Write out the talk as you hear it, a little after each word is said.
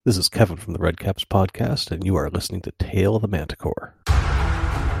This is Kevin from the Red Caps podcast, and you are listening to Tale of the Manticore.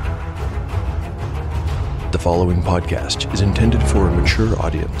 The following podcast is intended for a mature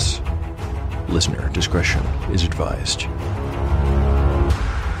audience. Listener discretion is advised.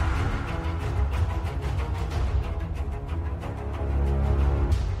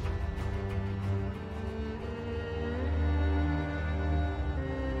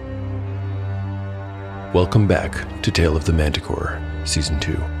 Welcome back to Tale of the Manticore, Season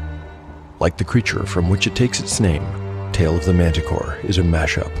 2. Like the creature from which it takes its name, Tale of the Manticore is a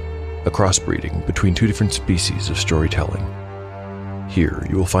mashup, a crossbreeding between two different species of storytelling. Here,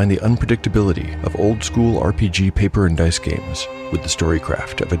 you will find the unpredictability of old-school RPG paper and dice games with the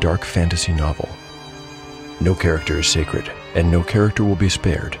storycraft of a dark fantasy novel. No character is sacred, and no character will be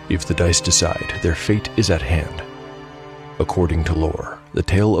spared if the dice decide their fate is at hand. According to lore, the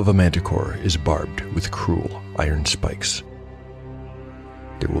tail of a manticore is barbed with cruel iron spikes.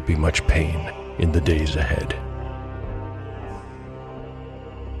 There will be much pain in the days ahead.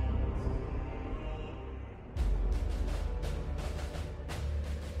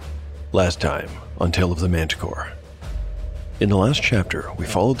 Last time on Tale of the Manticore. In the last chapter, we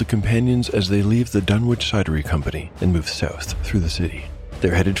followed the companions as they leave the Dunwich Cidery Company and move south through the city.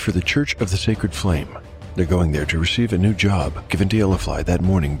 They're headed for the Church of the Sacred Flame. They're going there to receive a new job given to Yellowfly that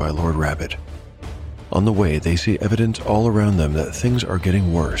morning by Lord Rabbit. On the way, they see evidence all around them that things are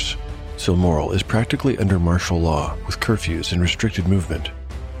getting worse. Silmoral is practically under martial law, with curfews and restricted movement.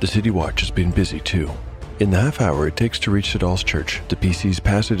 The City Watch has been busy too. In the half hour it takes to reach Siddal's church, the PCs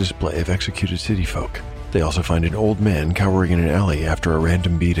pass a display of executed city folk. They also find an old man cowering in an alley after a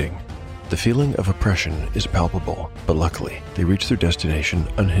random beating. The feeling of oppression is palpable, but luckily, they reach their destination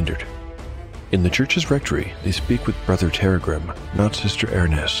unhindered. In the church's rectory, they speak with Brother Terragrim, not Sister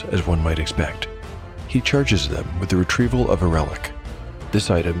Ernest, as one might expect. He charges them with the retrieval of a relic. This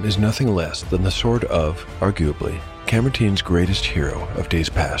item is nothing less than the sword of, arguably, Camertine's greatest hero of days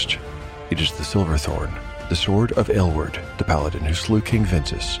past. It is the Silverthorn, the sword of Aylward, the paladin who slew King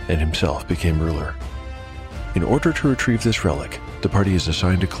Ventus and himself became ruler. In order to retrieve this relic, the party is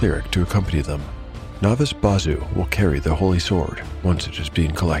assigned a cleric to accompany them. Novice Bazu will carry the holy sword once it is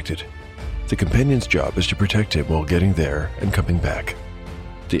being collected. The companion's job is to protect him while getting there and coming back.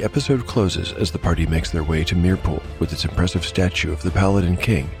 The episode closes as the party makes their way to Mirpool with its impressive statue of the Paladin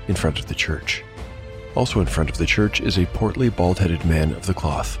King in front of the church. Also in front of the church is a portly, bald-headed man of the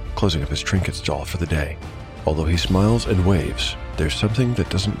cloth, closing up his trinket stall for the day. Although he smiles and waves, there's something that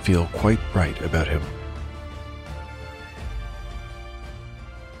doesn't feel quite right about him.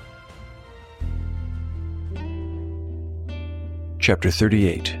 Chapter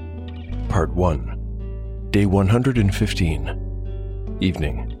 38, Part 1, Day 115.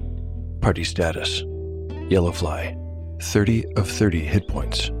 Evening. Party status. Yellowfly, 30 of 30 hit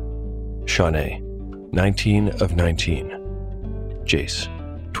points. Shawnee, 19 of 19. Jace,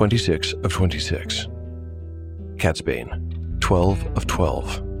 26 of 26. Catsbane, 12 of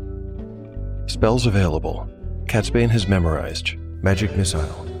 12. Spells available. Catsbane has memorized Magic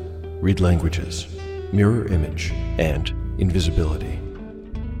Missile, Read Languages, Mirror Image, and Invisibility.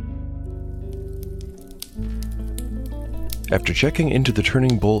 After checking into the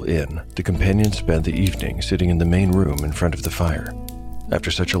Turning Bull Inn, the companions spent the evening sitting in the main room in front of the fire. After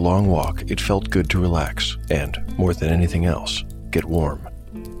such a long walk, it felt good to relax and, more than anything else, get warm.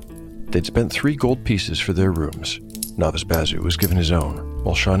 They'd spent 3 gold pieces for their rooms. Novice Bazu was given his own,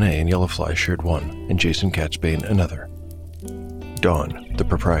 while Shawnee and Yellowfly shared one, and Jason Catsbane another. Dawn, the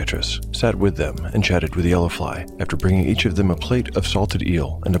proprietress, sat with them and chatted with Yellowfly after bringing each of them a plate of salted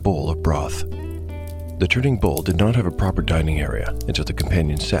eel and a bowl of broth. The Turning Bull did not have a proper dining area, and so the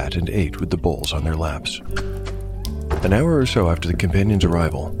companions sat and ate with the bowls on their laps. An hour or so after the companions'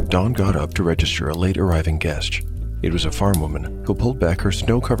 arrival, Dawn got up to register a late-arriving guest. It was a farm woman who pulled back her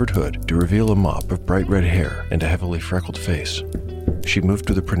snow-covered hood to reveal a mop of bright red hair and a heavily freckled face. She moved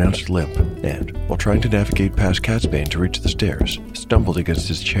with a pronounced limp and, while trying to navigate past Catsbane to reach the stairs, stumbled against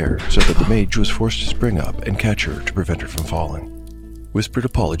his chair so that the mage was forced to spring up and catch her to prevent her from falling. Whispered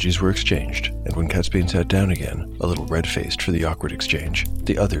apologies were exchanged, and when Catsbane sat down again, a little red-faced for the awkward exchange,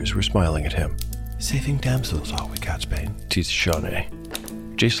 the others were smiling at him. "Saving damsels, are we, Catsbane?" teased Shawnee.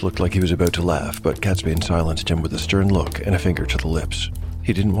 Jace looked like he was about to laugh, but Catsbane silenced him with a stern look and a finger to the lips.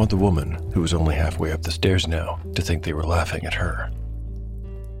 He didn't want the woman, who was only halfway up the stairs now, to think they were laughing at her.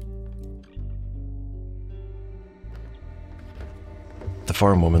 The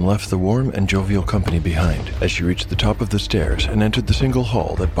farm woman left the warm and jovial company behind as she reached the top of the stairs and entered the single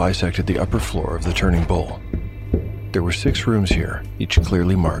hall that bisected the upper floor of the Turning Bull. There were 6 rooms here, each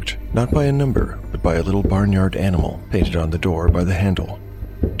clearly marked, not by a number, but by a little barnyard animal painted on the door by the handle.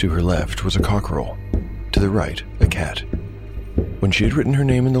 To her left was a cockerel. To the right, a cat. When she had written her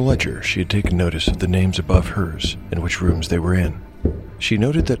name in the ledger, she had taken notice of the names above hers and which rooms they were in. She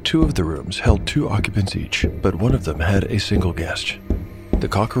noted that 2 of the rooms held 2 occupants each, but one of them had a single guest. The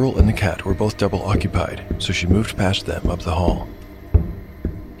cockerel and the cat were both double occupied, so she moved past them up the hall.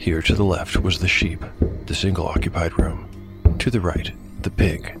 Here to the left was the sheep, the single occupied room. To the right, the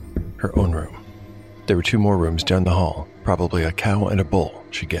pig, her own room. There were 2 more rooms down the hall, probably a cow and a bull,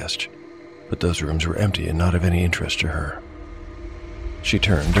 she guessed. But those rooms were empty and not of any interest to her. She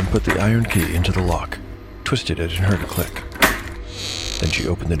turned and put the iron key into the lock, twisted it and heard a click. Then she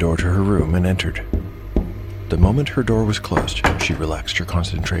opened the door to her room and entered. The moment her door was closed, she relaxed her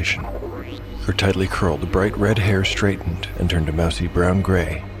concentration. Her tightly curled, bright red hair straightened and turned a mousy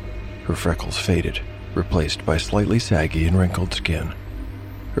brown-gray. Her freckles faded, replaced by slightly saggy and wrinkled skin.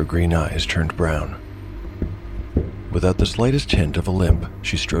 Her green eyes turned brown. Without the slightest hint of a limp,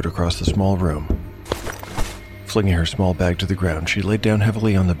 she strode across the small room. Flinging her small bag to the ground, she laid down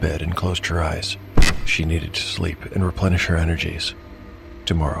heavily on the bed and closed her eyes. She needed to sleep and replenish her energies.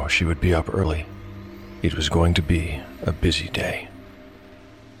 Tomorrow she would be up early. It was going to be a busy day.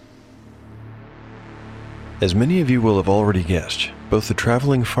 As many of you will have already guessed, both the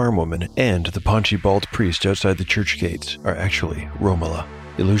traveling farm woman and the paunchy bald priest outside the church gates are actually Romola,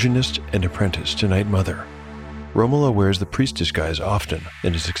 illusionist and apprentice to Night Mother. Romola wears the priest disguise often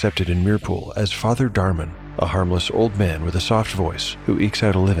and is accepted in Mirpool as Father Darman, a harmless old man with a soft voice who ekes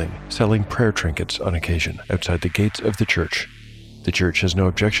out a living selling prayer trinkets on occasion outside the gates of the church. The church has no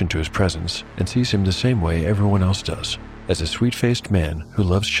objection to his presence and sees him the same way everyone else does, as a sweet-faced man who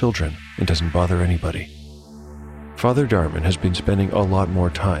loves children and doesn't bother anybody. Father Darman has been spending a lot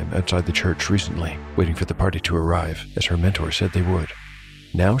more time outside the church recently, waiting for the party to arrive, as her mentor said they would.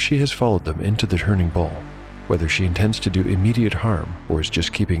 Now she has followed them into the turning bowl. Whether she intends to do immediate harm or is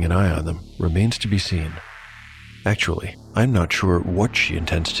just keeping an eye on them remains to be seen. Actually, I'm not sure what she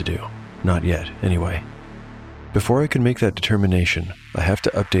intends to do. Not yet, anyway. Before I can make that determination, I have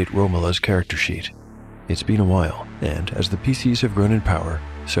to update Romola's character sheet. It's been a while, and as the PCs have grown in power,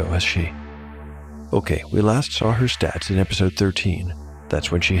 so has she. Okay, we last saw her stats in episode 13.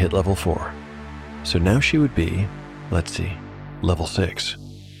 That's when she hit level 4. So now she would be, let's see, level 6.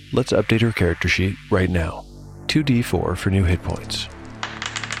 Let's update her character sheet right now. 2d4 for new hit points.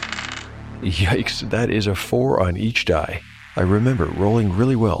 Yikes, that is a 4 on each die. I remember rolling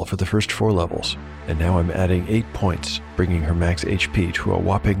really well for the first 4 levels, and now I'm adding 8 points, bringing her max HP to a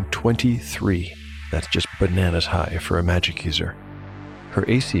whopping 23. That's just bananas high for a magic user. Her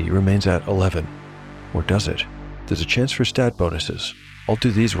AC remains at 11. Or does it? There's a chance for stat bonuses. I'll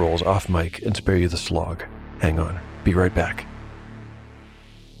do these rolls off mic and spare you the slog. Hang on, be right back.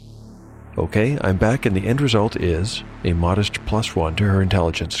 Okay, I'm back and the end result is a modest +1 to her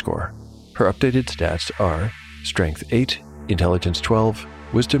intelligence score. Her updated stats are Strength 8, Intelligence 12,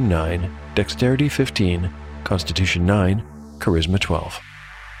 Wisdom 9, Dexterity 15, Constitution 9, Charisma 12.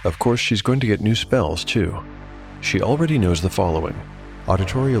 Of course, she's going to get new spells too. She already knows the following: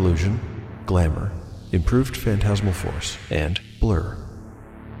 Auditory Illusion, Glamour, Improved Phantasmal Force, and Blur.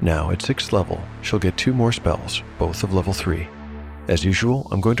 Now, at 6th level, she'll get 2 more spells, both of level 3. As usual,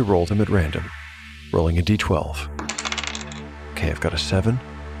 I'm going to roll them at random. Rolling a d12. Okay, I've got a 7,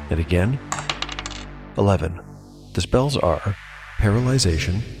 and again, 11. The spells are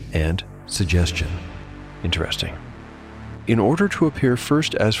Paralyzation and Suggestion. Interesting. In order to appear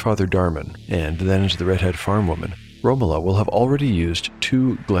first as Father Darman, and then as the redhead farm woman, Romola will have already used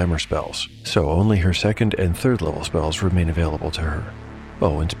 2 glamour spells, so only her 2nd and 3rd level spells remain available to her.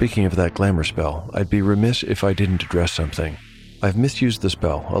 Oh, and speaking of that glamour spell, I'd be remiss if I didn't address something. I've misused the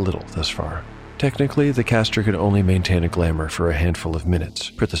spell a little thus far. Technically, the caster can only maintain a glamour for a handful of minutes,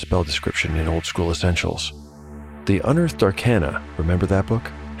 per the spell description in Old School Essentials. The Unearthed Arcana, remember that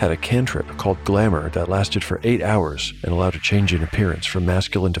book? Had a cantrip called Glamour that lasted for 8 hours and allowed a change in appearance from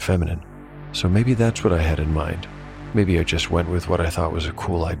masculine to feminine. So maybe that's what I had in mind. Maybe I just went with what I thought was a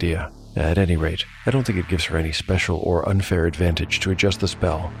cool idea. At any rate, I don't think it gives her any special or unfair advantage to adjust the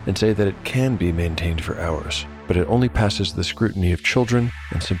spell and say that it can be maintained for hours, but it only passes the scrutiny of children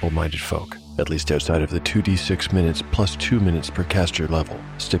and simple-minded folk, at least outside of the 2d6 minutes plus 2 minutes per caster level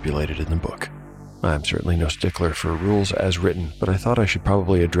stipulated in the book. I'm certainly no stickler for rules as written, but I thought I should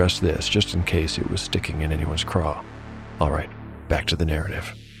probably address this just in case it was sticking in anyone's craw. Alright, back to the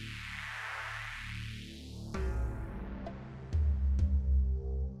narrative.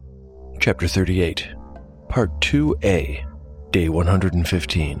 Chapter 38, Part 2A, Day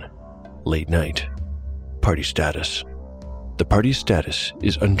 115, Late Night. Party Status. The party's status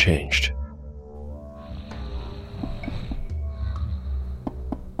is unchanged.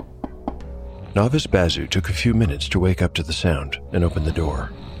 Novice Bazu took a few minutes to wake up to the sound and open the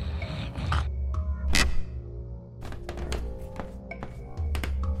door.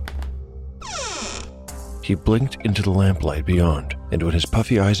 He blinked into the lamplight beyond, and when his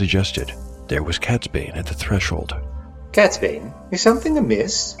puffy eyes adjusted, there was Catsbane at the threshold. Catsbane, is something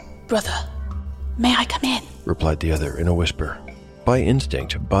amiss? Brother, may I come in? Replied the other in a whisper. By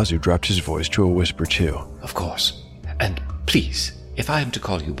instinct, Bazu dropped his voice to a whisper too. Of course. And please, if I am to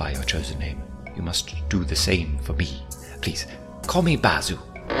call you by your chosen name, you must do the same for me. Please, call me Bazu.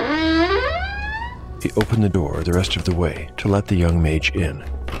 He opened the door the rest of the way to let the young mage in.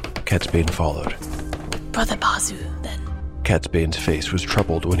 Catsbane followed. Brother Bazu, then. Catsbane's face was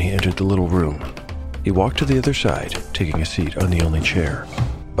troubled when he entered the little room. He walked to the other side, taking a seat on the only chair.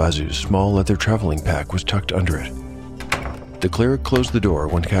 Bazu's small leather traveling pack was tucked under it. The cleric closed the door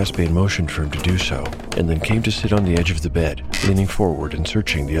when Catsbane motioned for him to do so, and then came to sit on the edge of the bed, leaning forward and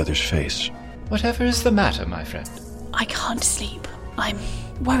searching the other's face. Whatever is the matter, my friend? I can't sleep. I'm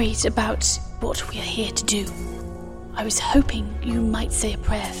worried about what we are here to do. I was hoping you might say a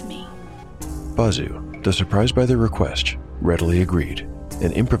prayer for me. Bazu, though surprised by their request, readily agreed,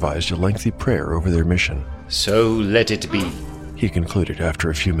 and improvised a lengthy prayer over their mission. So let it be, he concluded after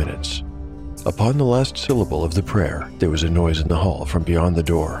a few minutes. Upon the last syllable of the prayer, there was a noise in the hall from beyond the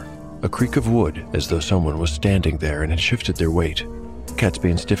door, a creak of wood as though someone was standing there and had shifted their weight.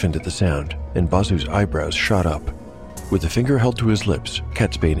 Catsbane stiffened at the sound, and Bazu's eyebrows shot up. With a finger held to his lips,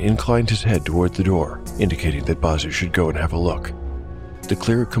 Catsbane inclined his head toward the door, indicating that Bazu should go and have a look. The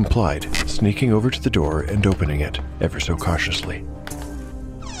cleric complied, sneaking over to the door and opening it, ever so cautiously.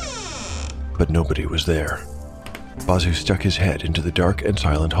 But nobody was there. Bazu stuck his head into the dark and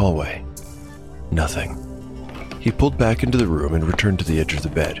silent hallway. Nothing. He pulled back into the room and returned to the edge of the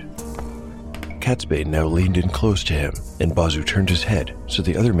bed. Catsbane now leaned in close to him, and Bazu turned his head so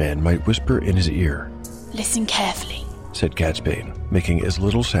the other man might whisper in his ear. Listen carefully, said Catsbane, making as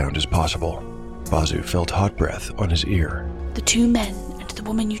little sound as possible. Bazu felt hot breath on his ear. The two men and the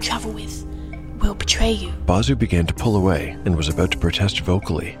woman you travel with will betray you. Bazu began to pull away and was about to protest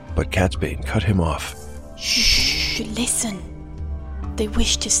vocally, but Catsbane cut him off. Shh, listen. They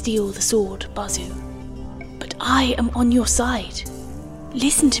wish to steal the sword, Bazu. But I am on your side.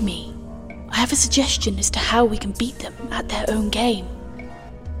 Listen to me. I have a suggestion as to how we can beat them at their own game.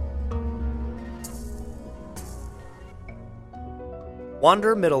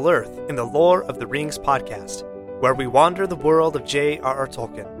 Wander Middle-earth in the Lore of the Rings podcast, where we wander the world of J.R.R.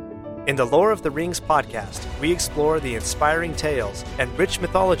 Tolkien. In the Lore of the Rings podcast, we explore the inspiring tales and rich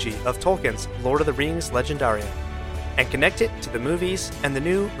mythology of Tolkien's Lord of the Rings Legendarium, and connect it to the movies and the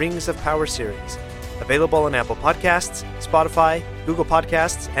new Rings of Power series. Available on Apple Podcasts, Spotify, Google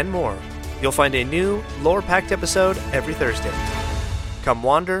Podcasts, and more. You'll find a new lore-packed episode every Thursday. Come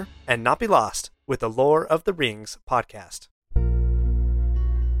wander and not be lost with the Lore of the Rings podcast.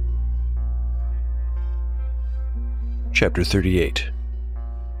 Chapter 38,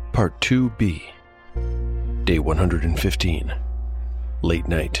 Part 2B, Day 115, Late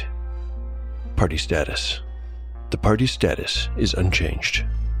Night. Party Status. The party status is unchanged.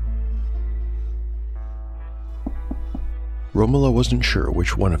 Romola wasn't sure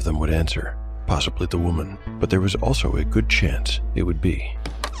which one of them would answer, possibly the woman, but there was also a good chance it would be.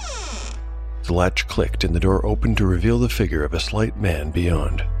 The latch clicked and the door opened to reveal the figure of a slight man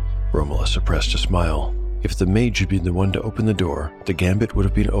beyond. Romola suppressed a smile. If the mage had been the one to open the door, the gambit would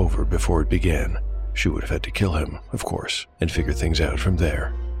have been over before it began. She would have had to kill him, of course, and figure things out from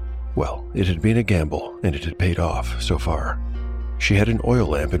there. Well, it had been a gamble, and it had paid off so far. She had an oil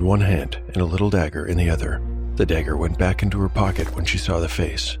lamp in one hand and a little dagger in the other. The dagger went back into her pocket when she saw the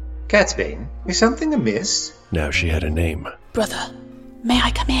face. Catsbane, is something amiss? Now she had a name. Brother, may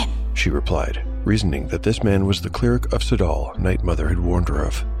I come in? She replied, reasoning that this man was the cleric of Sadal Night Mother had warned her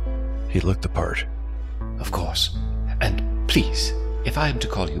of. He looked the part. Of course. And please, if I am to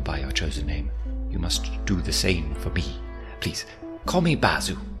call you by your chosen name, you must do the same for me. Please, call me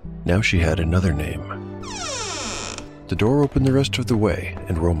Bazu. Now she had another name. The door opened the rest of the way,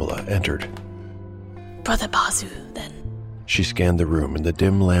 and Romola entered. Brother Bazu, then. She scanned the room in the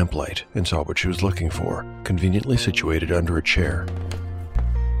dim lamplight and saw what she was looking for, conveniently situated under a chair.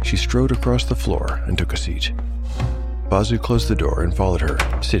 She strode across the floor and took a seat. Bazu closed the door and followed her,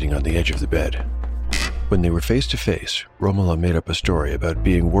 sitting on the edge of the bed. When they were face to face, Romola made up a story about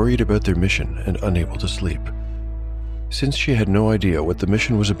being worried about their mission and unable to sleep. Since she had no idea what the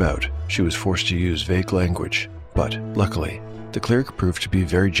mission was about, she was forced to use vague language, but, luckily, the cleric proved to be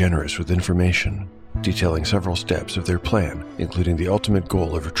very generous with information, detailing several steps of their plan, including the ultimate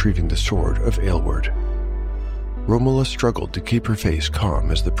goal of retrieving the sword of Aylward. Romola struggled to keep her face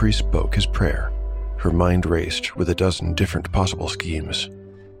calm as the priest spoke his prayer. Her mind raced with a dozen different possible schemes.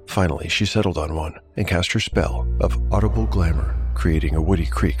 Finally, she settled on one and cast her spell of audible glamour, creating a woody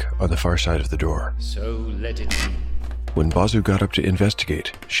creak on the far side of the door. So let it be. When Bazu got up to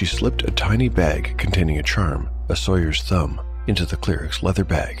investigate, she slipped a tiny bag containing a charm, a sawyer's thumb, into the cleric's leather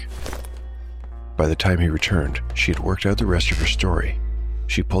bag. By the time he returned, she had worked out the rest of her story.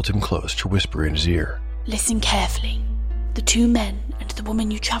 She pulled him close to whisper in his ear. Listen carefully. The 2 men and the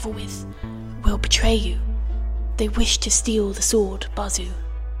woman you travel with will betray you. They wish to steal the sword, Bazu.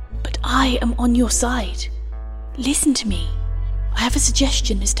 But I am on your side. Listen to me. I have a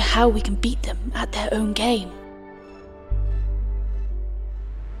suggestion as to how we can beat them at their own game.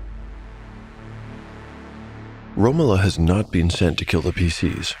 Romola has not been sent to kill the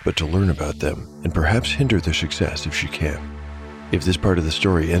PCs, but to learn about them, and perhaps hinder their success if she can. If this part of the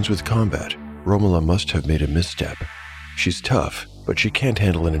story ends with combat, Romola must have made a misstep. She's tough, but she can't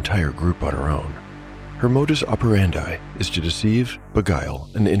handle an entire group on her own. Her modus operandi is to deceive, beguile,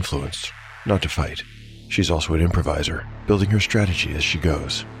 and influence, not to fight. She's also an improviser, building her strategy as she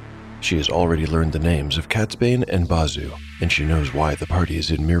goes. She has already learned the names of Catsbane and Bazu, and she knows why the party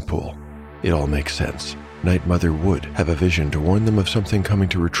is in Mirpool. It all makes sense. Night Mother would have a vision to warn them of something coming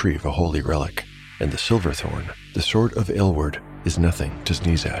to retrieve a holy relic, and the Silverthorn, the sword of Aylward, is nothing to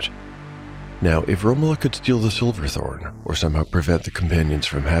sneeze at. Now, if Romola could steal the Silverthorn, or somehow prevent the companions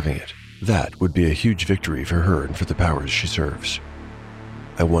from having it, that would be a huge victory for her and for the powers she serves.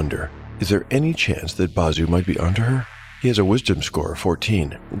 I wonder, is there any chance that Bazu might be onto her? He has a wisdom score of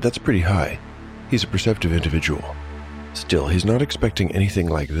 14. That's pretty high. He's a perceptive individual. Still, he's not expecting anything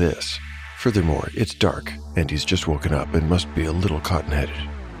like this. Furthermore, it's dark, and he's just woken up and must be a little cotton-headed.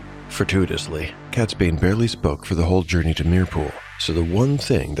 Fortuitously, Catsbane barely spoke for the whole journey to Mirpool, so the one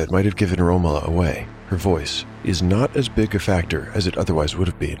thing that might have given Romola away, her voice, is not as big a factor as it otherwise would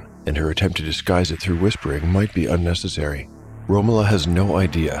have been, and her attempt to disguise it through whispering might be unnecessary. Romola has no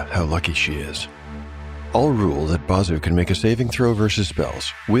idea how lucky she is. I'll rule that Bazu can make a saving throw versus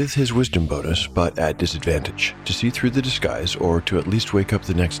spells, with his wisdom bonus, but at disadvantage, to see through the disguise or to at least wake up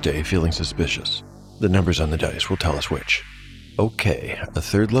the next day feeling suspicious. The numbers on the dice will tell us which. Okay, a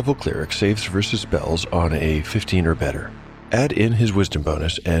 3rd level cleric saves versus spells on a 15 or better. Add in his wisdom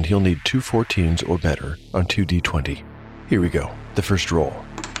bonus and he'll need 2 14s or better on 2d20. Here we go, the first roll.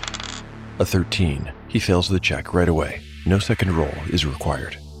 A 13. He fails the check right away. No second roll is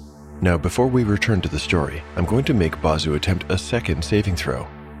required. Now, before we return to the story, I'm going to make Bazu attempt a second saving throw.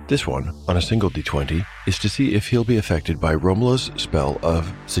 This one, on a single d20, is to see if he'll be affected by Romola's spell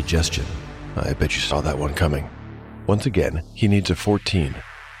of suggestion. I bet you saw that one coming. Once again, he needs a 14.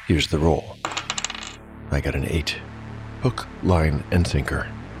 Here's the roll. I got an 8. Hook, line, and sinker.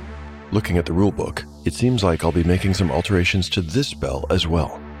 Looking at the rulebook, it seems like I'll be making some alterations to this spell as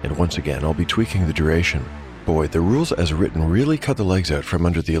well, and once again I'll be tweaking the duration. Boy, the rules as written really cut the legs out from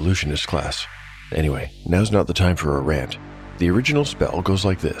under the illusionist class. Anyway, now's not the time for a rant. The original spell goes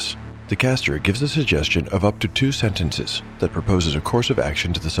like this. The caster gives a suggestion of up to 2 sentences that proposes a course of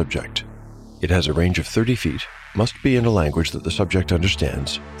action to the subject. It has a range of 30 feet, must be in a language that the subject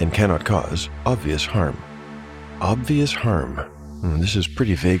understands, and cannot cause obvious harm. Obvious harm. This is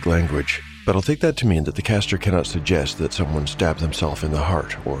pretty vague language, but I'll take that to mean that the caster cannot suggest that someone stab themselves in the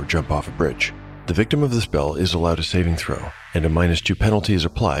heart or jump off a bridge. The victim of the spell is allowed a saving throw, and a -2 penalty is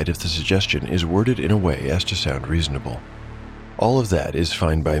applied if the suggestion is worded in a way as to sound reasonable. All of that is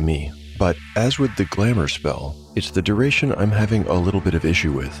fine by me, but as with the glamour spell, it's the duration I'm having a little bit of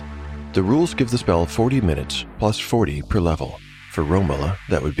issue with. The rules give the spell 40 minutes plus 40 per level. For Romola,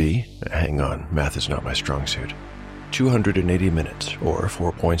 that would be, hang on, math is not my strong suit, 280 minutes or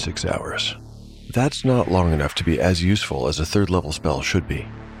 4.6 hours. That's not long enough to be as useful as a 3rd level spell should be.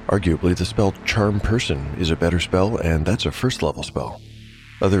 Arguably, the spell Charm Person is a better spell, and that's a 1st level spell.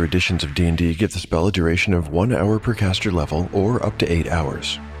 Other editions of D&D give the spell a duration of 1 hour per caster level, or up to 8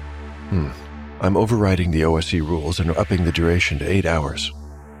 hours. I'm overriding the OSC rules and upping the duration to 8 hours.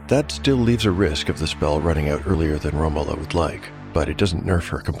 That still leaves a risk of the spell running out earlier than Romola would like, but it doesn't nerf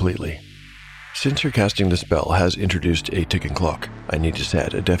her completely. Since her casting the spell has introduced a ticking clock, I need to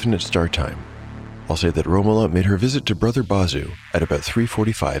set a definite start time. I'll say that Romola made her visit to Brother Bazu at about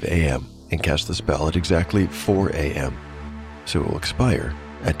 3:45 a.m. and cast the spell at exactly 4 a.m., so it will expire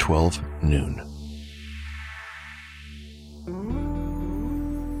at 12 noon.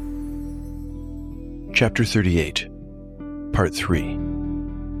 Chapter 38, Part 3,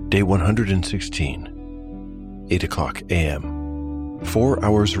 Day 116, 8 o'clock a.m. 4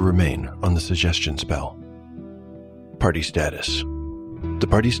 hours remain on the suggestion spell. Party status. The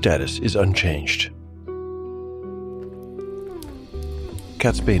party status is unchanged.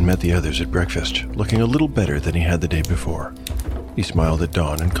 Catsbane met the others at breakfast, looking a little better than he had the day before. He smiled at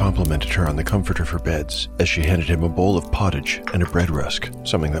Dawn and complimented her on the comfort of her beds as she handed him a bowl of pottage and a bread rusk,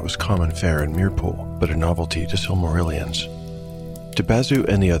 something that was common fare in Mirpool, but a novelty to Silmarillions. To Bazu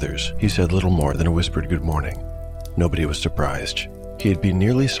and the others, he said little more than a whispered good morning. Nobody was surprised. He had been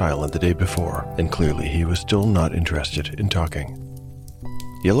nearly silent the day before, and clearly he was still not interested in talking.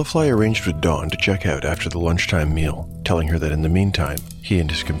 Yellowfly arranged with Dawn to check out after the lunchtime meal, telling her that in the meantime, he and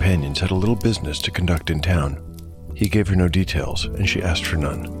his companions had a little business to conduct in town. He gave her no details, and she asked for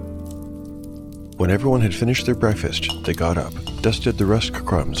none. When everyone had finished their breakfast, they got up, dusted the rusk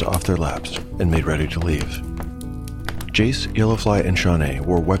crumbs off their laps, and made ready to leave. Jace, Yellowfly, and Shawnee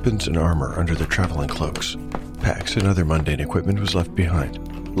wore weapons and armor under their traveling cloaks. Packs and other mundane equipment was left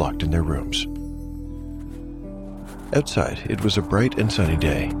behind, locked in their rooms. Outside, it was a bright and sunny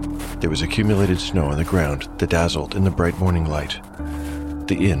day. There was accumulated snow on the ground that dazzled in the bright morning light.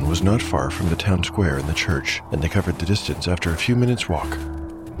 The inn was not far from the town square and the church, and they covered the distance after a few minutes' walk.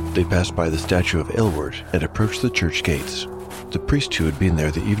 They passed by the statue of Aylward and approached the church gates. The priest who had been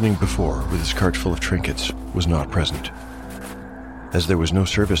there the evening before with his cart full of trinkets was not present. As there was no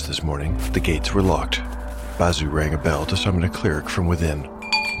service this morning, the gates were locked. Bazu rang a bell to summon a cleric from within.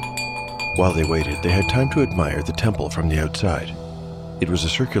 While they waited, they had time to admire the temple from the outside. It was a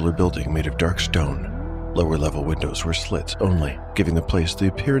circular building made of dark stone. Lower-level windows were slits only, giving the place the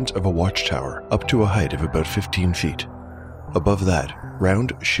appearance of a watchtower up to a height of about 15 feet. Above that,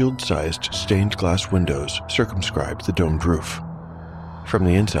 round, shield-sized stained glass windows circumscribed the domed roof. From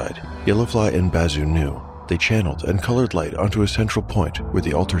the inside, Yellowfly and Bazu knew. They channeled and colored light onto a central point where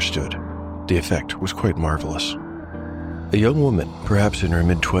the altar stood. The effect was quite marvelous. A young woman, perhaps in her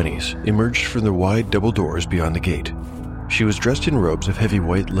mid-20s, emerged from the wide double doors beyond the gate. She was dressed in robes of heavy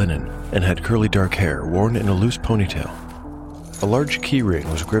white linen and had curly dark hair worn in a loose ponytail. A large key ring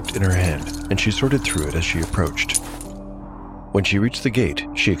was gripped in her hand, and she sorted through it as she approached. When she reached the gate,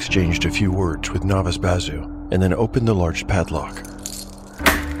 she exchanged a few words with Novice Bazu, and then opened the large padlock.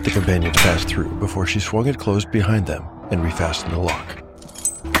 The companions passed through before she swung it closed behind them and refastened the lock.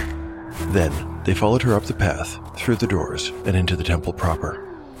 Then, they followed her up the path, through the doors, and into the temple proper.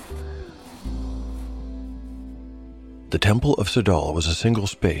 The Temple of Sadal was a single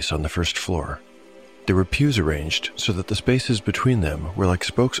space on the first floor. There were pews arranged so that the spaces between them were like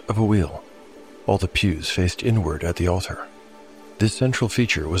spokes of a wheel. All the pews faced inward at the altar. This central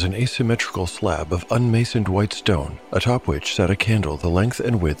feature was an asymmetrical slab of unmasoned white stone, atop which sat a candle the length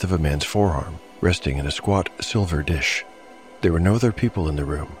and width of a man's forearm, resting in a squat silver dish. There were no other people in the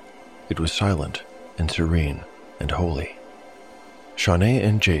room. It was silent and serene and holy. Shawnee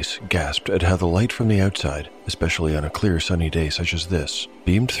and Jace gasped at how the light from the outside, especially on a clear sunny day such as this,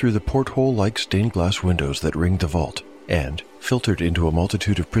 beamed through the porthole-like stained glass windows that ringed the vault, and, filtered into a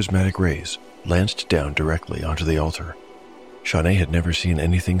multitude of prismatic rays, lanced down directly onto the altar. Shawnee had never seen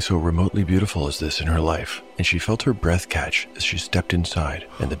anything so remotely beautiful as this in her life, and she felt her breath catch as she stepped inside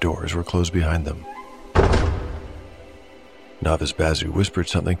and the doors were closed behind them. Novice Bazu whispered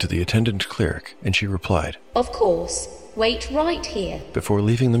something to the attendant cleric, and she replied, "Of course. Wait right here," before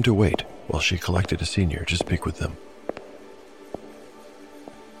leaving them to wait while she collected a senior to speak with them.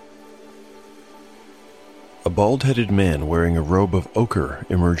 A bald-headed man wearing a robe of ochre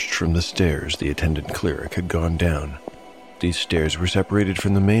emerged from the stairs the attendant cleric had gone down. These stairs were separated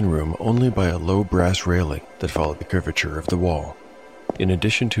from the main room only by a low brass railing that followed the curvature of the wall. In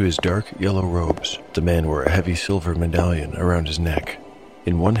addition to his dark yellow robes, the man wore a heavy silver medallion around his neck.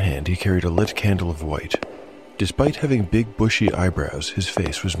 In one hand he carried a lit candle of white. Despite having big bushy eyebrows, his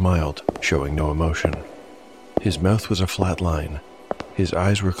face was mild, showing no emotion. His mouth was a flat line, his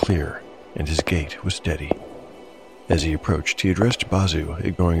eyes were clear, and his gait was steady. As he approached, he addressed Bazu,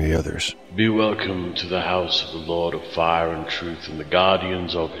 ignoring the others. "Be welcome to the house of the Lord of Fire and Truth and the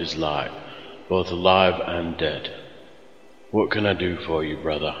guardians of his light, both alive and dead. What can I do for you,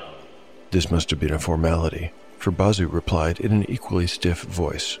 brother?" This must have been a formality, for Bazu replied in an equally stiff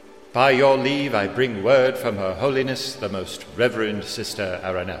voice. By your leave, I bring word from Her Holiness, the Most Reverend Sister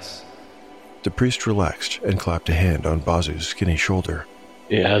Aranes. The priest relaxed and clapped a hand on Bazu's skinny shoulder.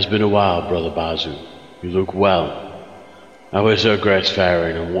 "It has been a while, Brother Bazu. You look well. How is her grace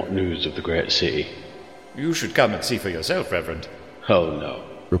faring, and what news of the great city?" You should come and see for yourself, Reverend. "Oh no,"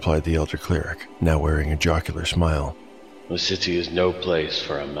 replied the elder cleric, now wearing a jocular smile. "The city is no place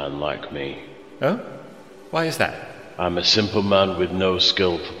for a man like me. Oh? Why is that? I'm a simple man with no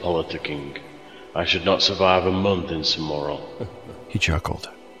skill for politicking. I should not survive a month in Samoril." He chuckled.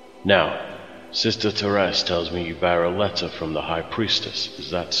 "Now, Sister Therese tells me you bear a letter from the High Priestess.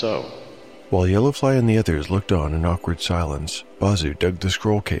 Is that so?" While Yellowfly and the others looked on in awkward silence, Bazu dug the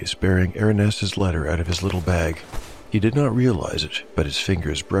scroll case bearing Aranes's letter out of his little bag. He did not realize it, but his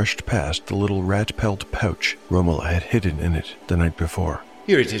fingers brushed past the little rat-pelt pouch Romola had hidden in it the night before.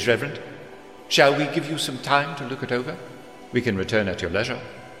 Here it is, Reverend. Shall we give you some time to look it over? We can return at your leisure.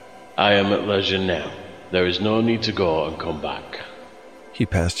 I am at leisure now. There is no need to go and come back. He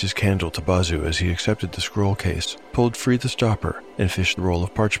passed his candle to Bazu as he accepted the scroll case, pulled free the stopper, and fished the roll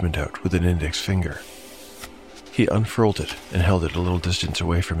of parchment out with an index finger. He unfurled it and held it a little distance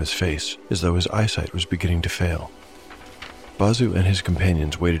away from his face, as though his eyesight was beginning to fail. Bazu and his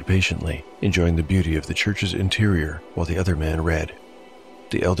companions waited patiently, enjoying the beauty of the church's interior while the other man read.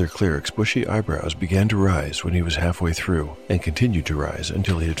 The elder cleric's bushy eyebrows began to rise when he was halfway through, and continued to rise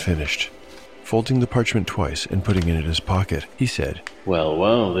until he had finished. Folding the parchment twice and putting it in his pocket, he said,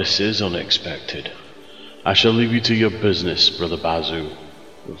 Well, this is unexpected. I shall leave you to your business, Brother Bazu.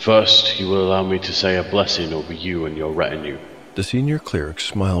 First, you will allow me to say a blessing over you and your retinue. The senior cleric's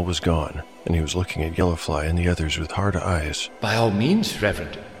smile was gone, and he was looking at Yellowfly and the others with hard eyes. By all means,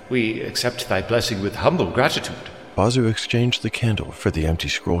 Reverend. We accept thy blessing with humble gratitude. Bazu exchanged the candle for the empty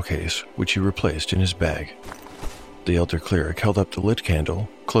scroll case, which he replaced in his bag. The elder cleric held up the lit candle,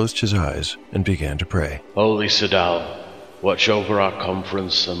 closed his eyes, and began to pray. Holy Sadal, watch over our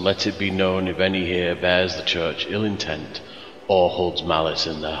conference, and let it be known if any here bears the church ill intent or holds malice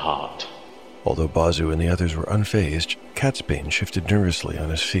in their heart. Although Bazu and the others were unfazed, Catsbane shifted nervously on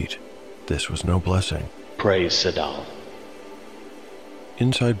his feet. This was no blessing. Praise Sadal.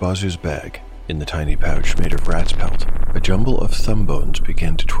 Inside Bazu's bag, in the tiny pouch made of rat's pelt, a jumble of thumb bones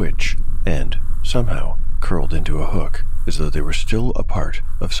began to twitch, and, somehow, curled into a hook, as though they were still a part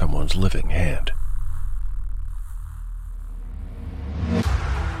of someone's living hand.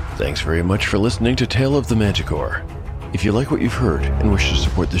 Thanks very much for listening to Tale of the Manticore. If you like what you've heard and wish to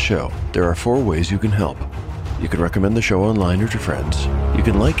support the show, there are 4 ways you can help. You can recommend the show online or to friends. You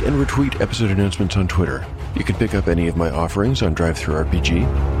can like and retweet episode announcements on Twitter. You can pick up any of my offerings on DriveThruRPG.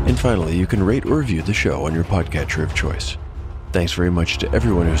 And finally, you can rate or review the show on your podcatcher of choice. Thanks very much to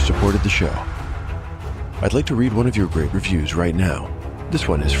everyone who supported the show. I'd like to read one of your great reviews right now. This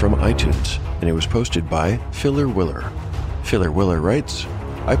one is from iTunes, and it was posted by Filler Willer. Filler Willer writes,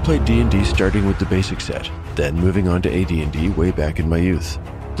 I played D&D starting with the basic set, then moving on to AD&D way back in my youth.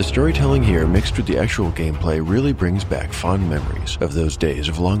 The storytelling here mixed with the actual gameplay really brings back fond memories of those days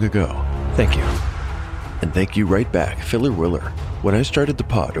of long ago. Thank you. And thank you right back, Filler Willer. When I started the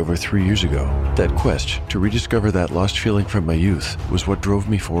pod over 3 years ago, that quest to rediscover that lost feeling from my youth was what drove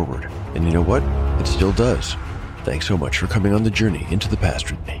me forward. And you know what? It still does. Thanks so much for coming on the journey into the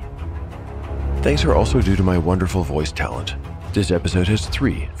past with me. Thanks are also due to my wonderful voice talent. This episode has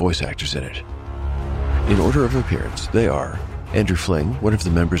 3 voice actors in it. In order of appearance, they are Andrew Fling, one of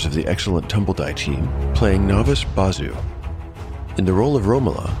the members of the excellent Tumbledie team, playing novice Bazu. In the role of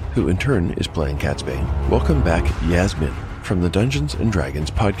Romola, who in turn is playing Catsbane, welcome back Yasmin from the Dungeons & Dragons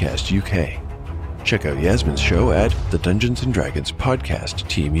Podcast UK. Check out Yasmin's show at the Dungeons & Dragons Podcast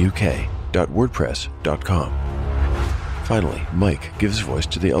Team UK.wordpress.com. Finally, Mike gives voice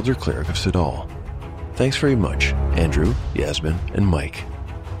to the Elder Cleric of Sadal. Thanks very much, Andrew, Yasmin, and Mike.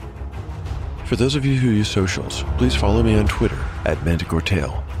 For those of you who use socials, please follow me on Twitter at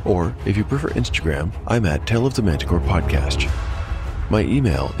ManticoreTale, or if you prefer Instagram, I'm at Tale of the Manticore Podcast. My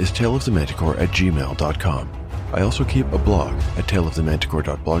email is taleofthemanticore@gmail.com. I also keep a blog at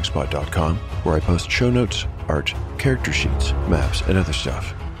taleofthemanticore.blogspot.com, where I post show notes, art, character sheets, maps, and other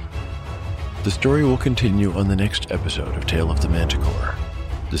stuff. The story will continue on the next episode of Tale of the Manticore,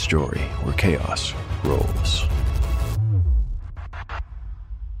 the story where chaos rolls.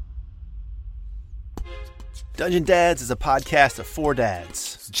 Dungeon Dads is a podcast of 4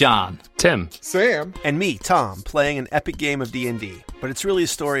 dads. John, Tim, Sam, And me, Tom, playing an epic game of D&D. But it's really a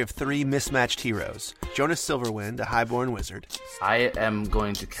story of 3 mismatched heroes. Jonas Silverwind, a highborn wizard. I am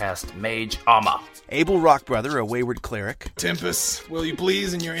going to cast Mage Armor. Abel Rockbrother, a wayward cleric. Tempest, will you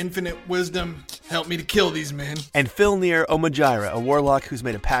please, in your infinite wisdom, help me to kill these men? And Filnir Omajira, a warlock who's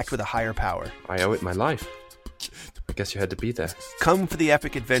made a pact with a higher power. I owe it my life. I guess you had to be there. Come for the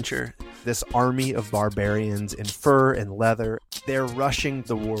epic adventure. This army of barbarians in fur and leather, they're rushing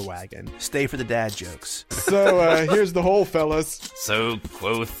the war wagon. Stay for the dad jokes. So, here's the hole, fellas. So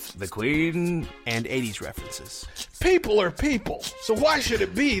quoth the queen. And 80s references. People are people, so why should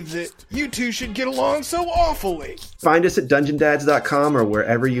it be that you two should get along so awfully? Find us at dungeondads.com or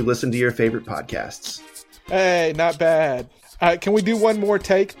wherever you listen to your favorite podcasts. Hey, not bad. Can we do one more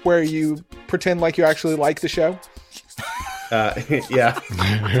take where you pretend like you actually like the show? Yeah.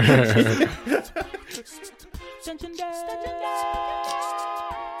 Dungeon Dads.